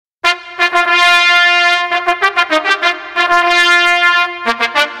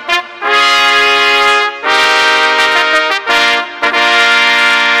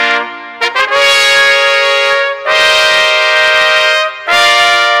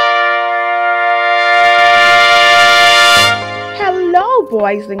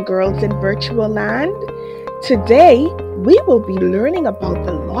boys and girls in virtual land. Today, we will be learning about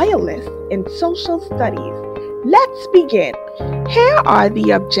the Loyalists in social studies. Let's begin. Here are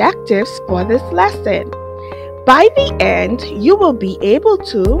the objectives for this lesson. By the end, you will be able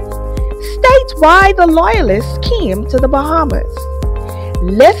to state why the Loyalists came to the Bahamas.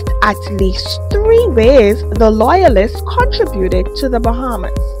 List at least 3 ways the Loyalists contributed to the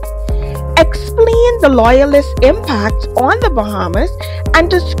Bahamas. Explain the Loyalists' impact on the Bahamas and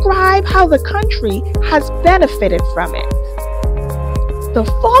describe how the country has benefited from it. The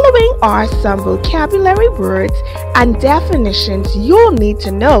following are some vocabulary words and definitions you'll need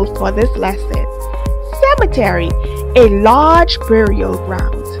to know for this lesson. Cemetery, a large burial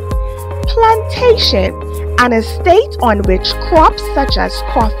ground. Plantation, an estate on which crops such as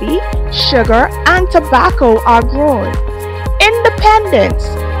coffee, sugar, and tobacco are grown. Independence,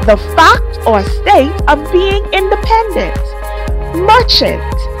 the fact or state of being independent. Merchant,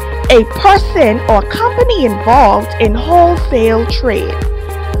 a person or company involved in wholesale trade.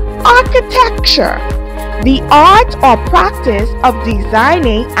 Architecture, the art or practice of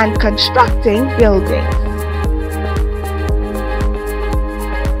designing and constructing buildings.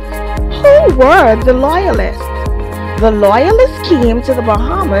 Who were the Loyalists? The Loyalists came to the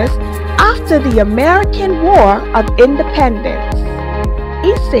Bahamas after the American War of Independence.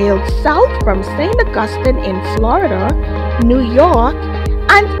 They sailed south from St. Augustine in Florida, New York,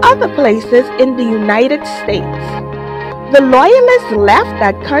 and other places in the United States. The Loyalists left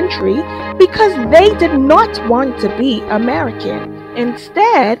that country because they did not want to be American.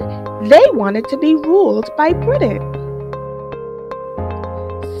 Instead, they wanted to be ruled by Britain.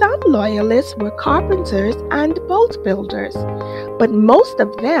 Some Loyalists were carpenters and boat builders, but most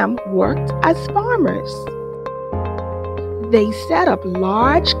of them worked as farmers. They set up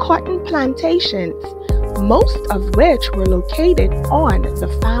large cotton plantations, most of which were located on the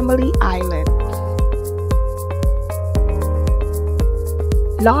Family Islands.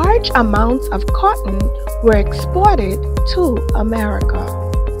 Large amounts of cotton were exported to America.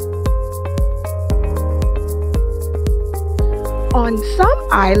 On some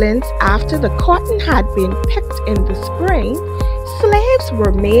islands, after the cotton had been picked in the spring, slaves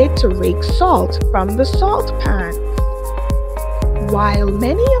were made to rake salt from the salt pans. While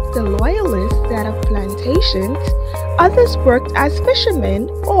many of the Loyalists set up plantations, others worked as fishermen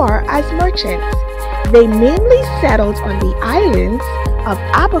or as merchants. They mainly settled on the islands of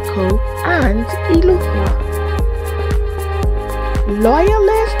Abaco and Eleuthera.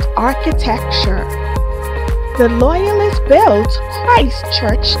 Loyalist architecture. The Loyalists built Christ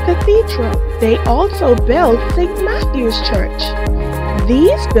Church Cathedral. They also built St. Matthew's Church.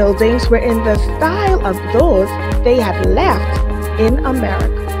 These buildings were in the style of those they had left in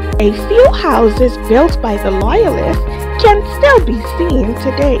America. A few houses built by the Loyalists can still be seen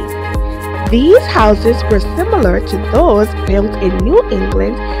today. These houses were similar to those built in New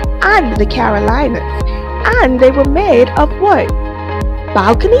England and the Carolinas, and they were made of wood.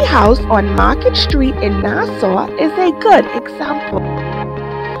 Balcony House on Market Street in Nassau is a good example.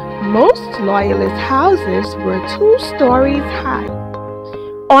 Most Loyalist houses were 2 stories high.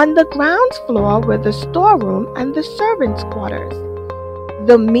 On the ground floor were the storeroom and the servants' quarters.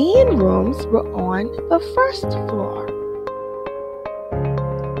 The main rooms were on the first floor.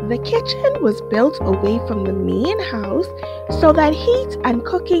 The kitchen was built away from the main house so that heat and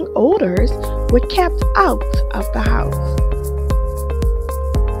cooking odors were kept out of the house.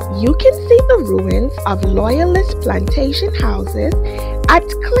 You can see the ruins of Loyalist plantation houses at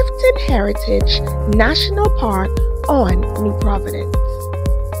Clifton Heritage National Park on New Providence.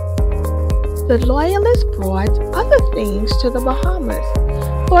 The Loyalists brought other things to the Bahamas.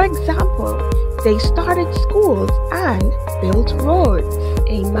 For example, they started schools and built roads.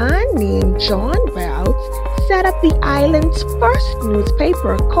 A man named John Wells set up the island's first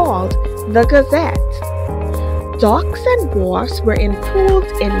newspaper called The Gazette. Docks and wharfs were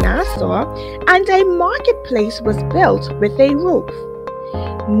improved in Nassau, and a marketplace was built with a roof.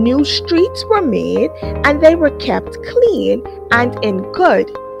 New streets were made, and they were kept clean and in good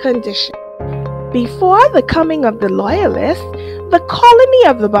condition. Before the coming of the Loyalists, the colony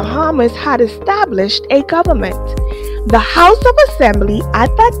of the Bahamas had established a government. The House of Assembly at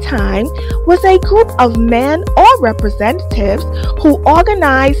that time was a group of men or representatives who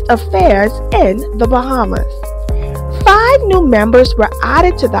organized affairs in the Bahamas. 5 new members were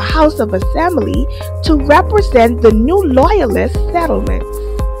added to the House of Assembly to represent the new Loyalist settlements.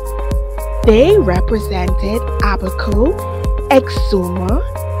 They represented Abaco, Exuma,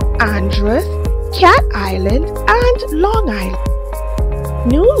 Andros, Cat Island, and Long Island.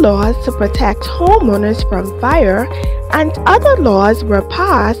 New laws to protect homeowners from fire and other laws were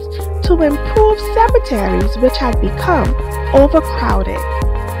passed to improve cemeteries which had become overcrowded.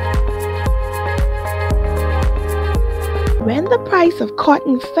 When the price of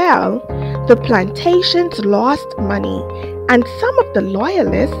cotton fell, the plantations lost money and some of the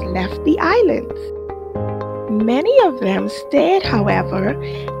Loyalists left the islands. Many of them stayed, however,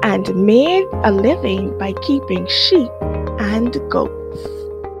 and made a living by keeping sheep and goats.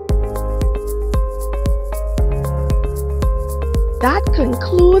 That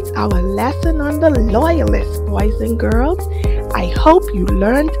concludes our lesson on the Loyalists, boys and girls. I hope you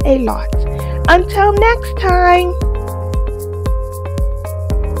learned a lot. Until next time.